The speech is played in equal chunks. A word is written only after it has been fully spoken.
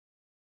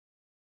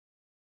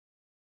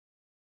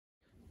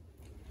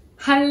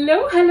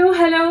Hello,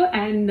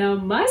 and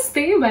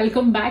namaste.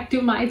 Welcome back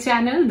to my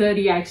channel, The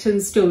Reaction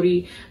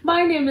Story.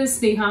 My name is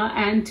Sneha,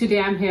 and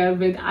today I'm here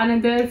with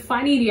another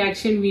funny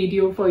reaction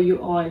video for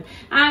you all.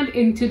 And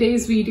in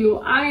today's video,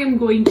 I am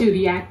going to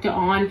react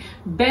on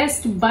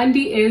Best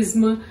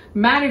Bundy-ism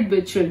Married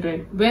with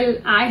Children. Well,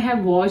 I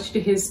have watched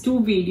his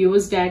two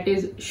videos, that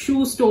is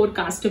Shoe Store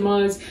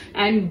Customers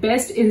and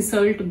Best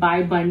Insult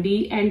by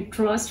Bundy, and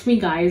trust me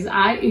guys,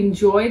 I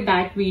enjoyed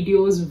that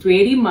videos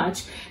very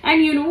much.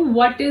 And you know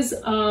what is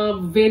a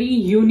very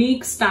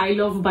unique style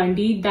of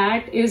Bundy?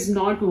 That is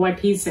not what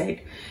he said.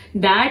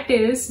 That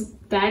is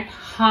that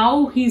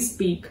how he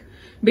speak,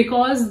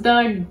 because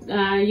the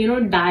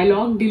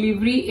dialogue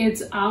delivery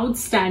is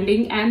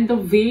outstanding and the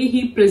way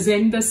he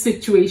present the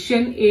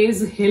situation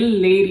is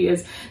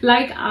hilarious.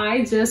 Like,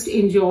 I just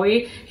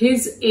enjoy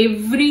his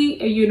every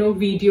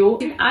video.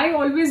 I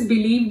always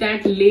believe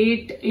that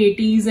late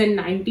 80s and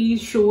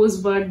 90s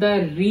shows were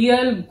the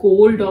real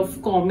gold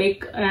of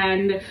comic,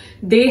 and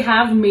they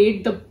have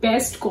made the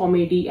best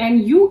comedy,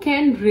 and you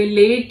can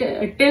relate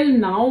till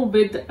now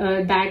with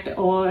that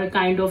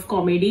kind of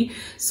comedy.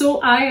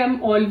 So I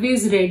am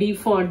always ready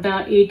for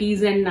the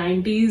 80s and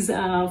 90s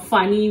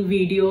funny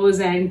videos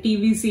and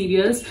TV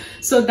serials.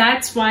 So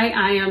that's why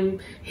I am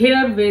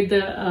here with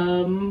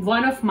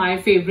one of my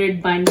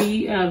favorite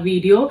Bundy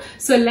video.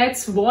 So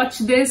let's watch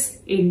this,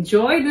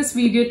 enjoy this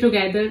video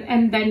together,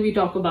 and then we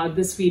talk about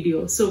this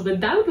video. So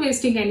without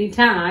wasting any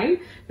time,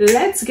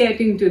 let's get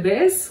into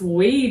this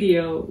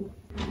video.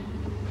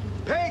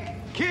 Peg,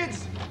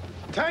 kids,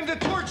 time to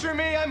torture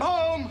me. I'm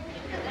home.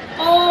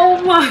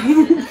 Oh my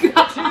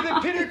god. To the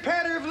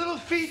pitter-patter of little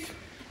feet,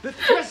 the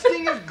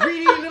thrusting of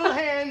greedy little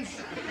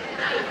hands.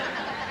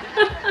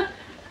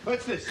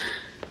 What's this?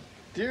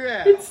 Dear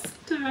Al, It's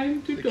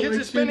time to the kids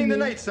are spending me. the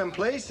night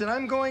someplace, and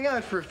I'm going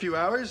out for a few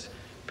hours.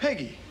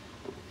 Peggy,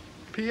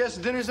 P.S.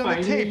 Dinner's on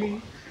the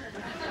table.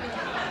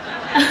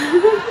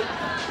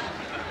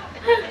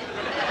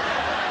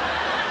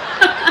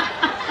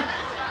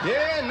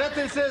 Yeah,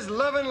 nothing says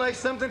loving like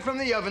something from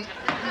the oven.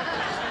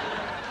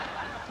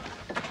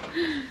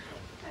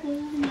 Oh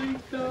my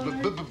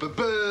god.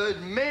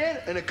 Bud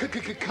man and a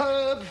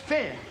cub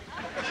fan.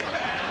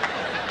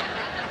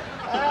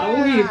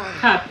 Oh, he's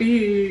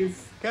happy.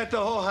 Got the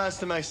whole house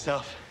to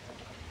myself.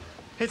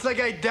 It's like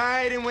I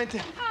died and went to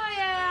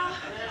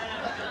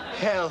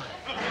hell.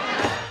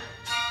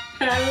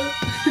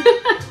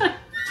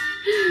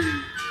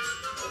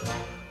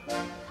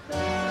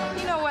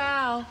 You know,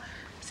 Al,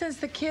 since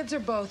the kids are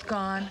both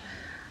gone,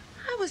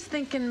 I was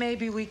thinking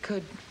maybe we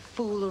could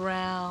fool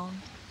around.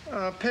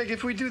 Peg,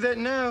 if we do that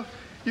now,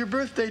 your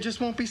birthday just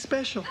won't be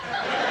special.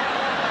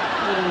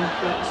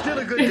 Still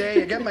a good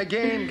day. I got my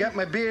game, got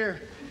my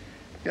beer,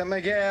 got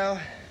my gal.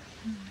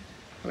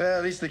 Well,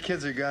 at least the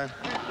kids are gone.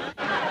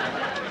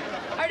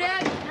 Hi,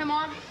 Dad. Hi,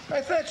 Mom.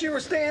 I thought you were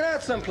staying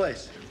out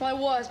someplace. Well, I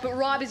was, but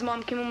Robbie's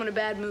mom came home in a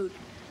bad mood.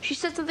 She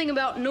said something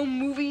about no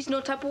movies,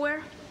 no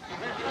Tupperware.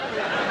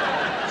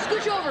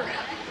 Scooch over.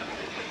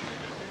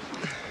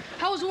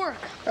 How was work?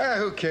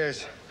 Who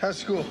cares? How's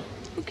school?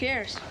 Who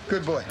cares?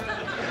 Good boy.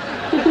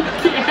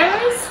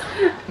 Yes.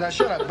 Now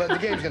shut up, bud. The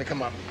game's gonna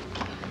come up.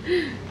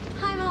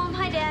 Hi, Mom.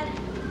 Hi, Dad.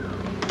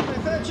 I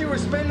thought you were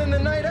spending the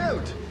night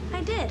out.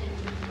 I did.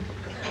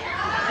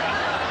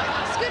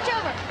 Scooch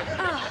over.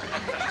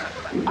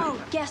 Oh,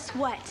 guess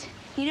what?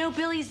 You know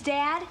Billy's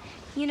dad?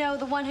 You know,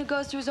 the one who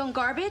goes through his own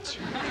garbage?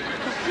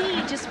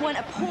 He just won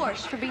a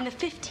Porsche for being the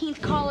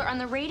 15th caller on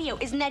the radio.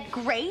 Isn't that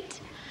great?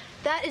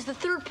 That is the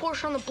third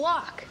Porsche on the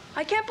block.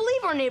 I can't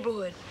believe our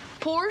neighborhood.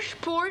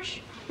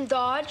 Porsche,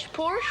 Dodge,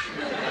 Porsche.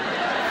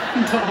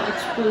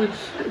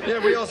 Yeah,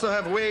 we also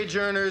have wage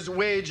earners,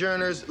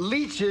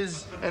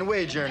 leeches, and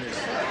wage earners.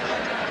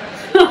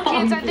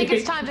 Kids, I think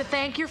it's time to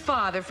thank your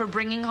father for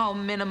bringing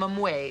home minimum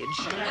wage.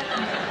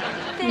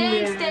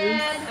 Thanks,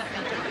 Dad.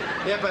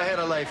 Yep, I had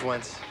a life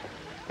once.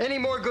 Any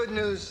more good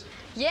news?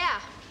 Yeah.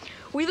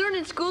 We learned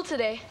in school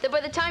today that by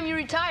the time you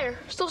retire,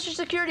 Social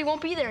Security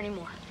won't be there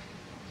anymore.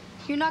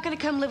 You're not gonna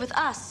come live with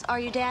us, are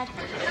you, Dad?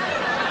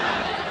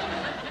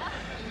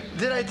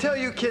 Did I tell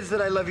you kids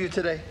that I love you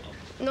today?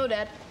 No,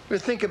 Dad. Or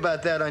think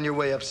about that on your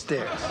way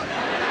upstairs.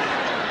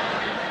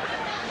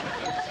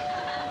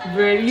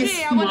 Very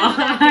Gee, I wonder if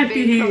that smart. could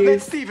be- Oh,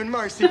 that's Steve and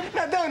Marcy.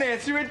 Now don't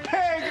answer it,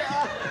 Peg.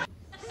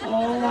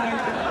 Oh my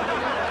god.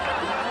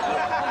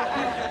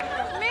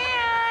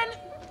 Man!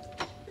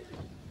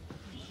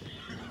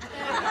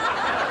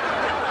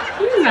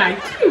 He's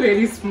actually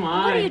very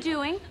smart. What are you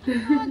doing?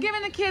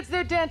 Giving the kids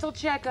their dental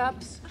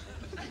checkups.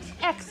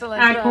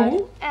 Excellent, At Bud,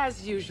 home?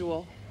 as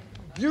usual.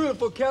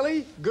 Beautiful,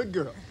 Kelly. Good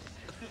girl.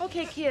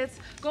 Okay, kids,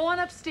 go on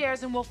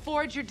upstairs and we'll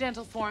forge your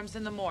dental forms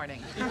in the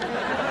morning.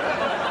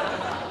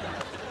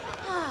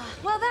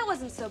 Well, that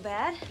wasn't so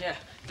bad. Yeah,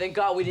 thank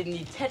God we didn't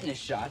need tetanus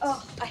shots.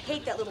 Oh, I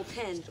hate that little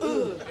pen.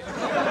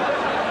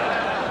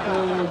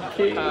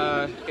 Okay.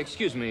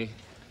 Excuse me,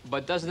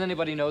 but doesn't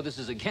anybody know this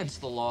is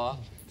against the law?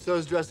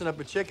 So's dressing up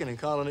a chicken and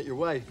calling it your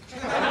wife.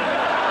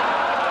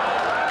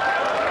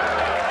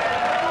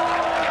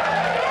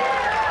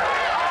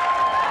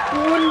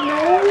 Oh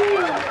no.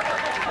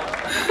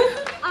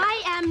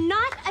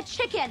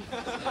 chicken.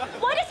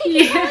 Why does he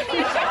keep calling me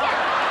a chicken?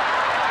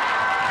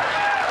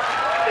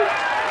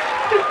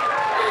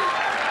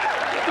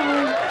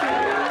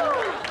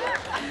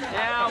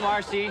 Now,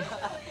 Marcy,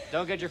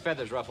 don't get your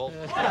feathers ruffled.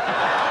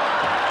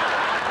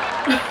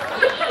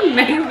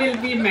 Men will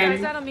be Guys,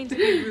 men. I don't mean to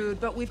be rude,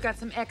 but we've got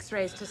some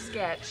x-rays to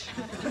sketch.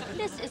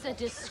 This is a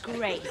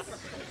disgrace.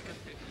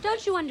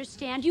 Don't you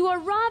understand? You are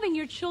robbing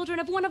your children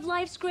of one of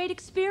life's great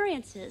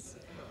experiences.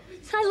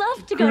 I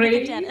love to go to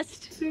the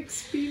dentist.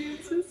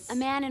 Experiences. A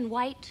man in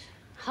white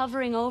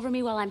hovering over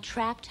me while I'm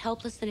trapped,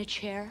 helpless in a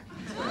chair.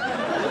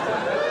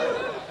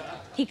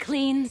 He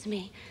cleans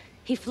me.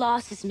 He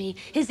flosses me.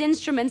 His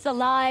instrument's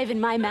alive in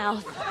my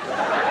mouth.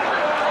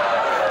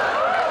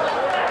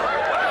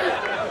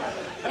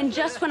 And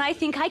just when I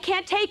think I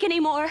can't take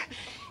anymore,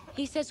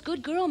 he says,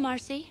 "Good girl,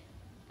 Marcy.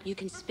 You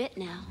can spit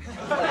now."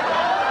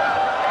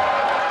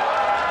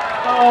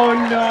 Oh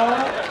no.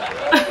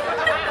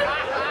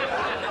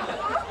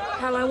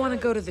 Hell, I want to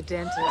go to the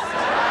dentist.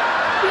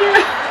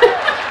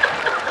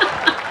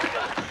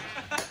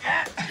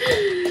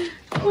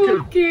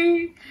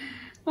 Okay.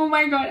 Oh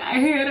my god,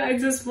 I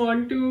just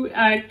want to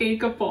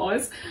take a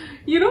pause.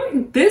 You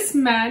know, this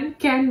man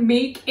can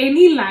make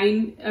any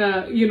line,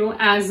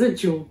 as a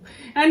joke.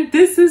 And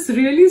this is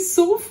really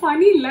so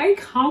funny. Like,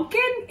 how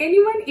can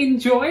anyone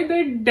enjoy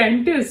the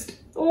dentist?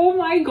 Oh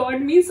my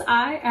god, means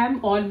I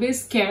am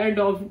always scared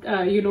of,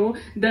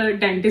 the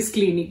dentist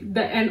clinic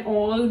and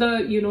all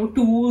the,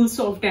 tools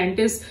of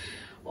dentist.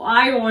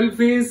 I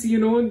always,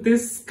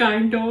 this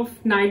kind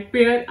of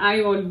nightmare,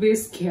 I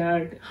always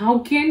scared. How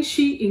can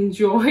she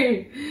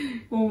enjoy?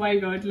 Oh my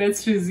god,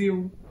 let's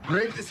resume.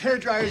 Great, this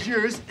hairdryer is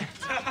yours.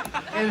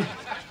 And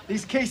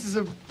these cases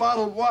of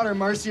bottled water,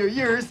 Marcy, are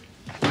yours.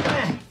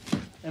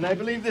 And I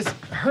believe this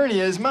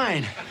hernia is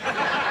mine.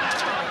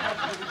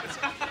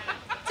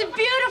 It's a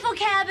beautiful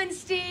cabin,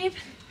 Steve.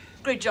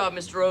 Great job,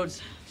 Mr.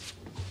 Rhodes.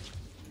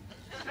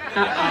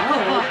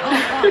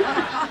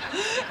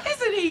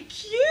 Isn't he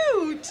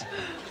cute?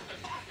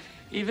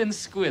 Even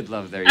squid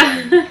love their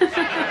young.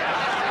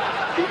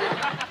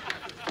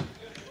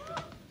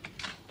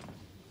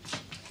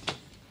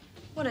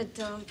 What a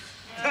dump.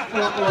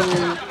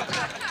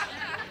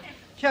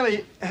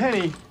 Kelly,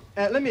 honey,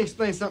 let me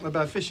explain something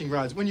about fishing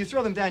rods. When you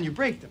throw them down, you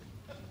break them.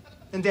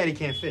 And Daddy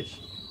can't fish.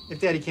 If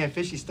Daddy can't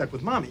fish, he's stuck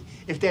with Mommy.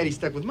 If Daddy's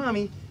stuck with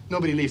Mommy,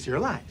 nobody leaves here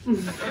alive.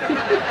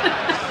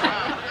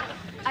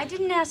 I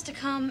didn't ask to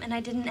come, and I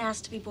didn't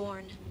ask to be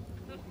born.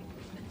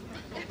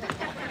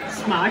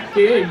 Smart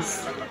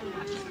kids.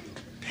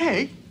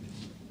 Hey,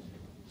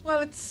 Well,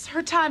 it's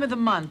her time of the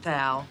month,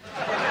 Al.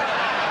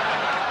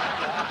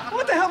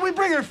 what the hell we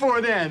bring her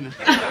for then?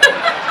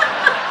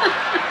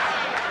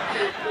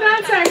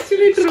 That's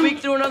actually true. Squeak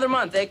through another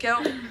month, eh,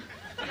 Kel?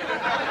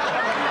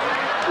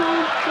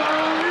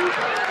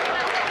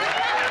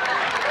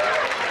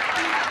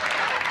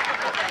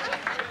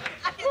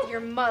 Your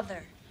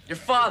mother. Your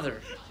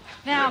father.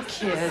 Now,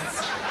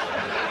 kids,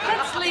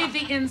 let's leave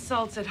the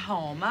insults at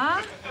home,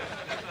 huh?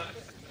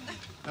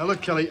 Now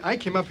look, Kelly, I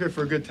came up here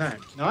for a good time.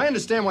 Now I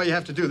understand why you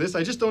have to do this.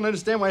 I just don't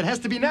understand why it has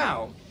to be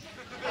now.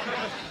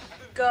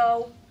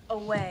 Go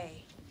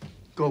away.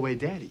 Go away,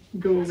 Daddy.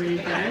 Go away,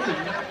 Daddy.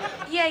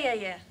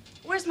 Yeah.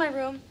 Where's my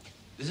room?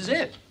 This is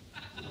it.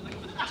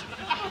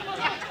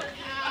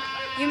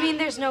 You mean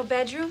there's no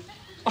bedroom?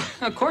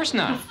 Of course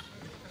not.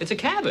 It's a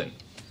cabin.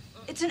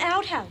 It's an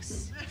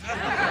outhouse.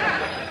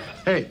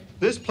 Hey,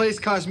 this place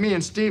cost me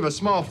and Steve a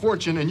small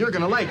fortune, and you're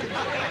gonna like it.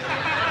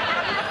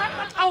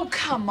 Oh,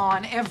 come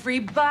on,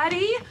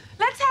 everybody.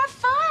 Let's have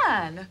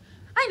fun.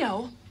 I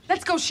know.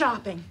 Let's go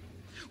shopping.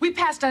 We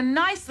passed a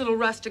nice little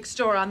rustic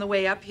store on the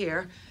way up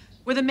here,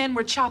 where the men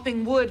were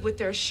chopping wood with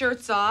their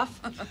shirts off.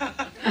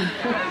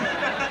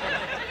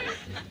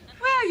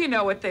 Well, you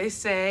know what they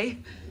say.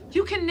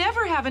 You can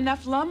never have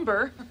enough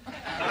lumber.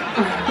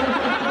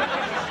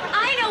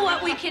 I know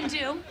what we can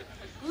do.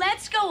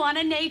 Let's go on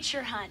a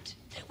nature hunt.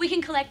 We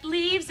can collect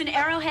leaves and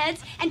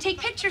arrowheads and take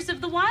pictures of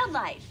the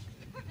wildlife.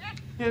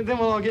 Yeah, then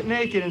we'll all get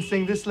naked and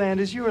sing "This Land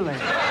Is Your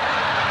Land."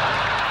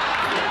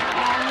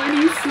 Oh,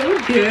 he's so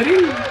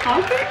daring.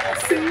 How can he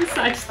say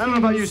such things? I don't know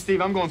about you,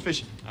 Steve. I'm going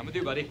fishing. I'm with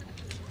you, buddy.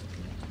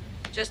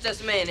 Just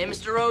us men, eh,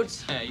 Mr.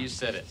 Rhodes? Yeah, you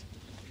said it.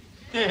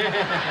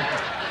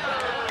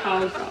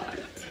 Oh, God.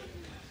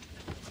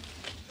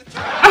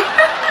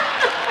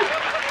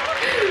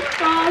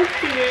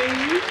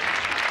 Okay.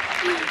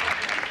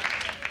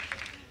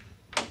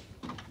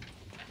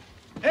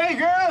 Hey,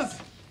 girls!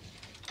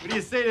 What do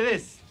you say to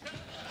this?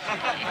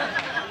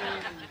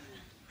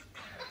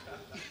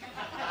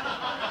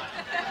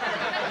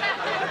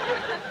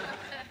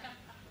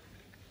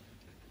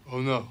 Oh,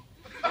 no.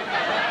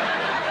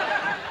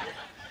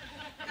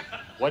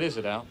 What is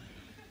it, Al?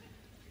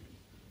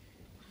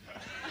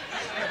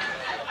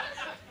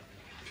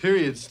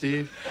 Period,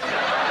 Steve.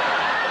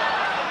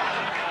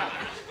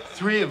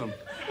 3 of them.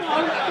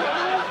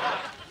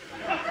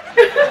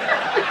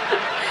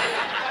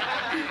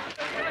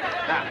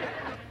 Now,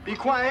 be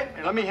quiet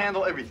and let me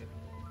handle everything.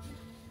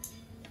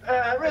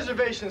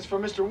 Reservations for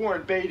Mr.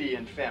 Warren Beatty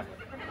and family.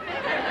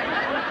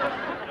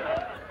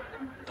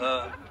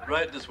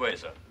 Right this way,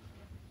 sir.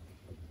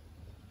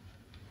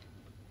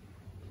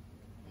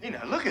 Hey,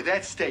 now, look at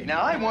that steak.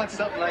 Now, I want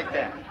something like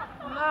that.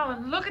 Wow,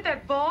 and look at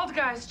that bald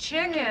guy's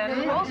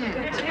chicken. Rolls are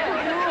good, too.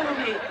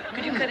 Hey,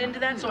 could you cut into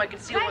that so I can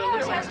see what it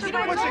looks like? You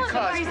know, what's it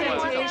cost for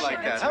something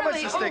like that? How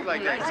much a steak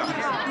like that cost?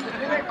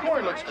 And that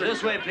corn looks good.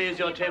 This way, please.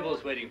 Your table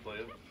is waiting for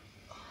you.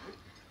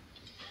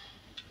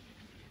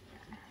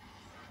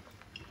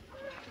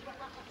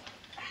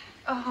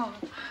 Oh.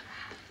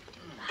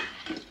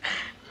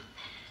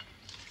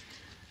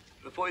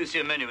 Before you see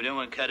a menu, would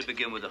anyone care to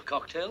begin with a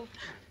cocktail?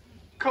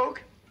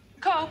 Coke?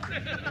 Coke.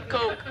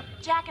 Coke.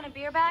 Jack and a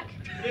beer back?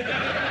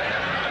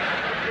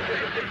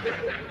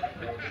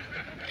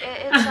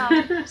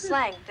 It's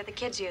slang that the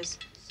kids use.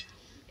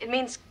 It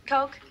means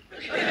Coke.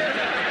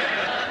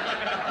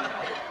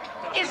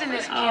 Isn't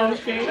this cute,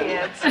 Okay.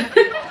 kids?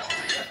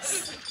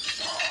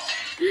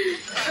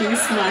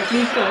 She's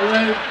smartly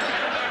covered.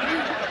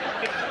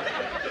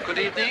 Good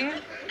evening.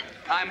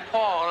 I'm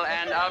Paul,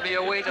 and I'll be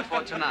a waiter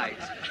for tonight.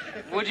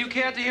 Would you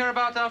care to hear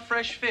about our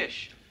fresh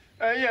fish?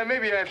 Yeah,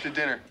 maybe after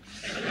dinner.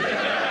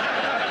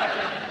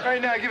 Right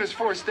now, give us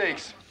 4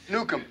 steaks.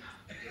 Nuke them.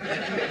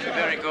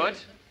 Very good.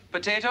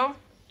 Potato?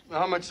 Well,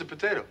 how much is a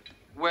potato?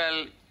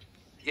 Well,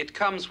 it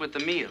comes with the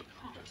meal.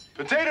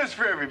 Potatoes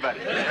for everybody.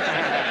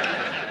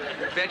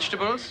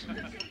 Vegetables?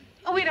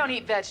 Oh, we don't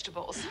eat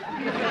vegetables. Of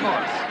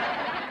course.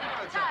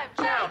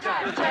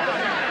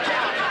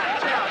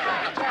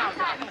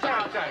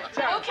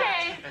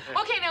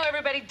 Okay, now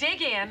everybody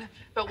dig in,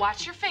 but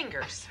watch your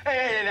fingers.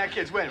 Hey, now,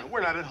 kids, wait a minute.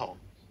 We're not at home.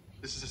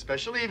 This is a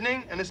special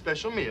evening and a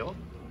special meal,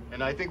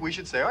 and I think we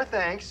should say our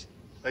thanks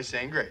by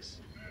saying grace.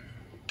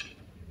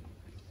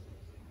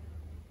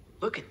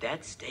 Look at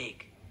that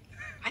steak.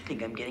 I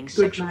think I'm getting Good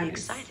sexually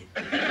manners. excited.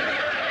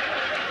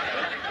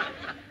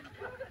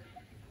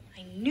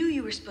 I knew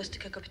you were supposed to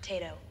cook a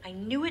potato. I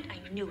knew it, I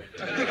knew it.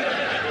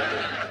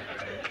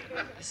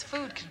 This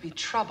food could be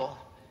trouble.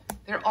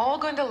 They're all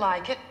going to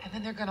like it, and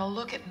then they're going to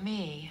look at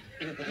me.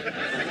 And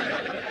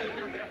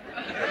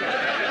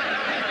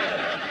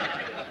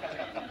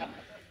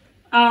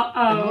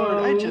Lord,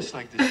 Uh-oh. I'd just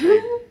like to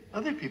say,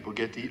 other people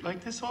get to eat like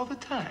this all the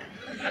time.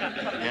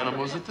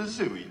 Animals at the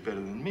zoo eat better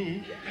than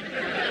me.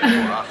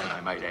 More often,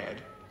 I might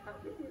add.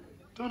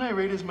 Don't I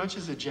rate as much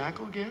as a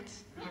jackal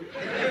gets?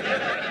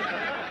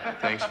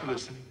 Thanks for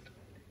listening.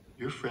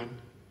 Your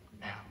friend,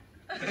 Al.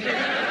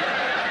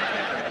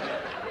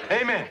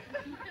 Amen.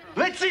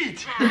 Let's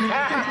eat!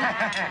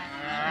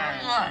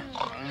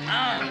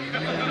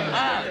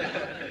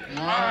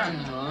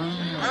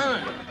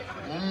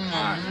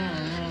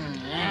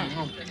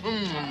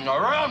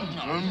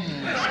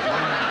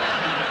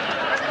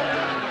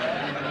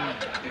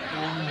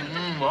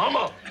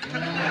 Mama!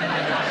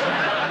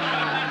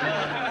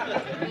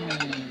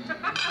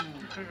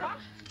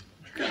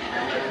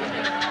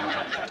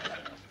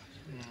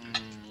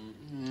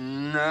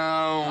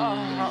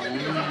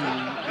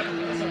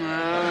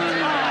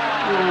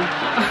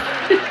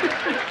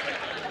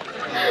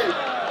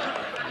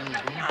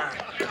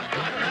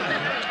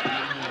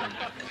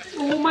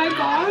 Oh my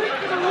god,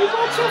 how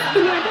much of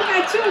tomato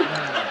ketchup?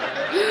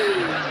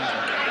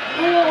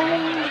 Oh.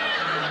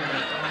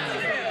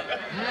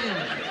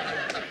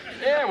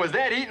 Yeah, was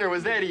that eating or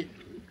was that eating?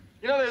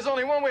 You know, there's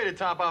only one way to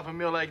top off a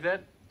meal like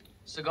that.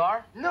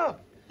 Cigar? No.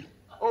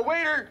 Oh,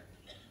 waiter,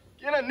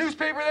 get a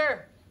newspaper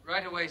there?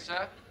 Right away,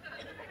 sir.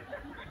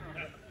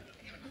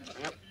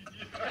 Yep.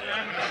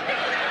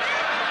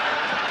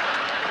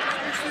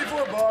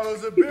 64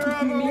 bottles of beer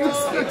on the wall.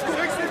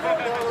 64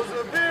 bottles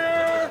of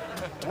beer.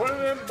 One of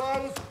them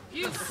bottles.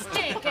 You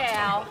stink,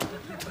 Al.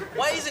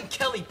 Why isn't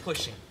Kelly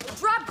pushing?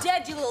 Drop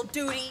dead, you little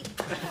duty.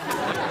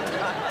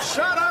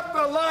 Shut up,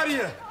 the lot of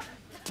you.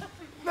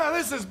 Now,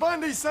 this is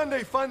Bundy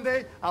Sunday Fun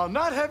Day. I'll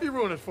not have you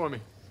ruin it for me.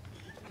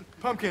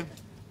 Pumpkin,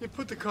 you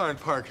put the car in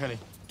park, honey.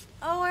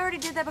 Oh, I already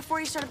did that before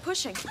you started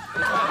pushing.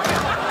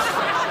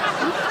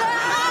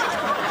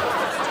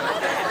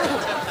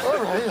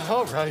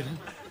 All right.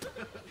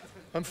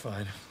 I'm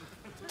fine.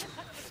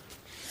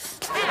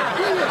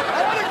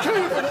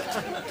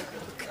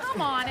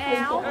 Come on,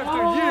 Al.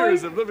 After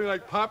years of living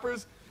like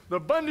paupers, the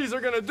Bundys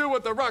are gonna do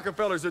what the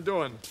Rockefellers are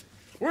doing.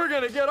 We're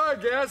gonna get our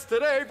gas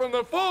today from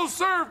the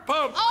full-serve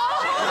pump.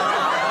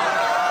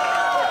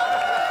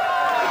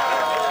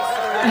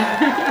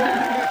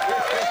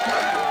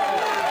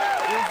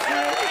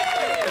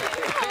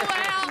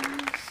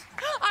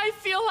 I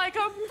feel like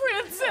a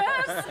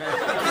princess.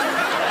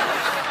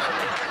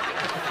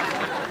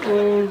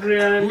 Oh,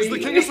 really? Who's the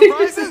king of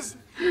surprises?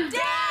 Daddy!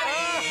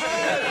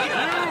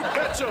 You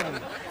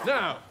betcha.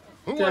 Now,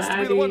 who wants to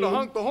be the one to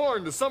honk the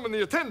horn to summon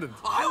the attendant?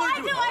 I want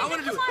to do it. I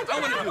want to do it. I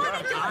want to do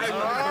it.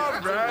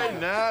 All right,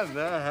 now,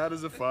 how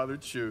does a father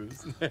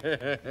choose?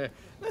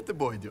 Let the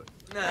boy do it.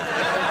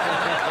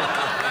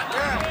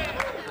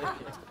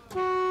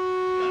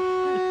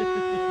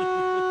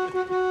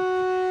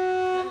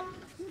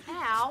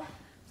 Al,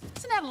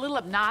 isn't that a little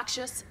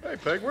obnoxious? Hey,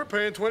 Peg, we're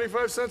paying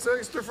 25 cents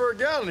extra for a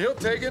gallon. He'll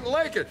take it and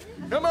like it.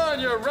 Come on,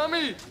 you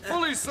rummy.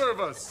 Fully serve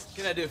us. What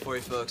can I do for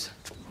you, folks?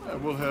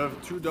 We'll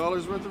have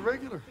 $2 worth of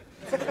regular.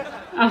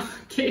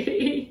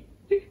 Okay.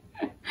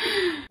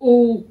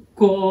 Oh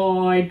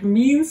God,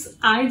 means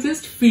I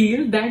just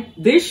feel that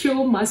this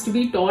show must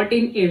be taught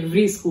in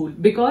every school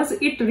because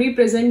it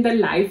represents the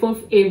life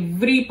of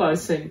every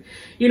person.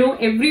 You know,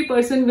 every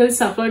person will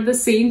suffer the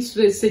same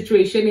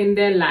situation in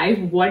their life,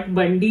 what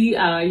Bundy,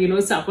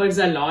 suffers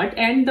a lot,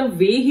 and the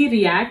way he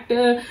react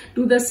to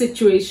the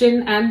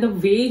situation and the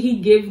way he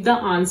give the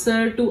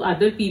answer to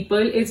other people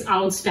is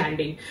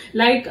outstanding.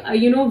 Like,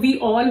 we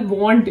all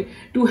want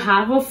to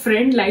have a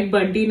friend like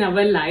Bundy in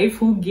our life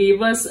who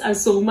gave us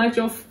so much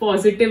of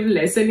positive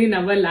lesson in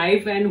our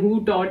life and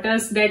who taught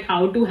us that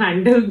how to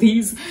handle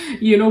these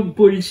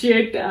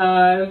bullshit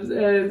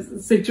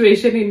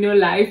situation in your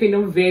life in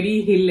a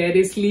very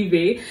hilariously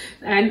way.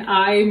 And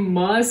I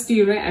must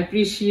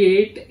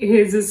appreciate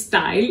his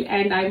style,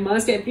 and I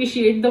must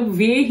appreciate the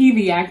way he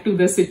react to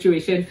the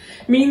situation.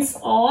 Means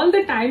all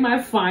the time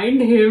I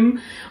find him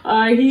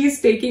he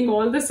is taking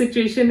all the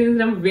situation in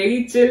a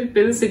very chill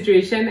pill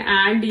situation,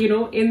 and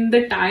in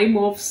the time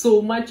of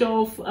so much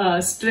of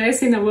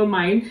stress in our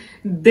mind,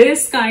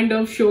 this kind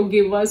of show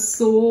give us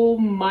so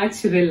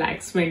much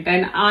relaxment,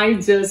 and I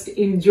just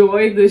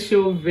enjoy the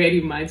show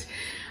very much.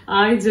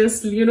 I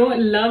just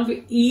love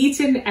each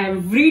and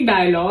every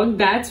dialogue.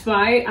 That's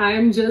why I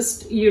am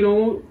just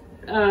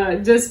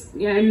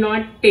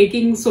not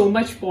taking so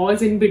much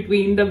pause in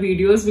between the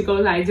videos,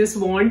 because I just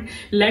want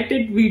let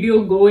it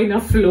video go in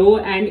a flow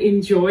and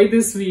enjoy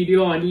this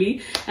video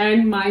only.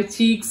 And my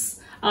cheeks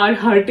are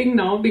hurting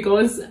now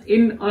because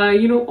in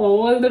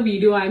all the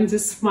video I'm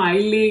just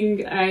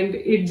smiling, and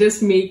it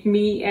just make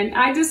me, and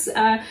I just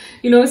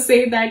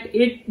say that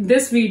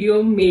this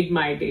video made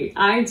my day.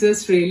 I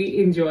just really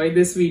enjoy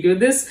this video.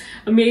 This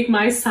make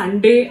my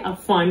Sunday a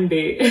fun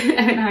day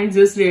and I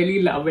just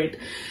really love it.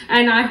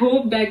 And I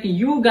hope that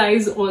you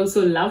guys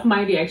also love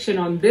my reaction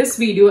on this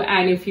video,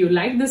 and if you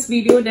like this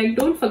video, then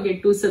don't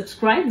forget to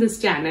subscribe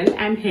this channel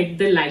and hit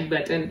the like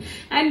button,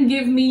 and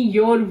give me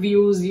your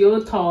views, your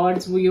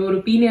thoughts, your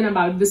opinion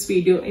about this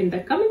video in the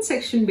comment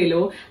section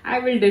below. I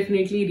will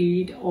definitely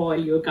read all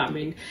your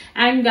comment.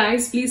 And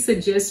guys, please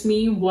suggest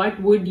me what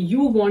would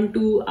you want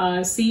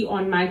to see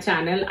on my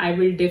channel. I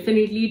will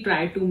definitely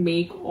try to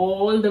make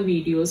all the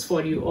videos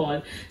for you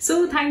all.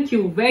 So thank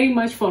you very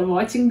much for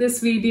watching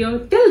this video.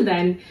 Till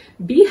then,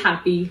 be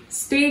happy,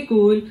 stay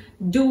cool,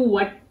 do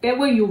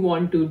whatever you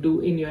want to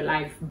do in your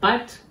life,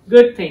 but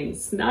good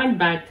things, not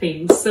bad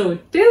things. So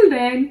till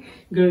then,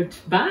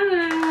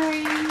 goodbye.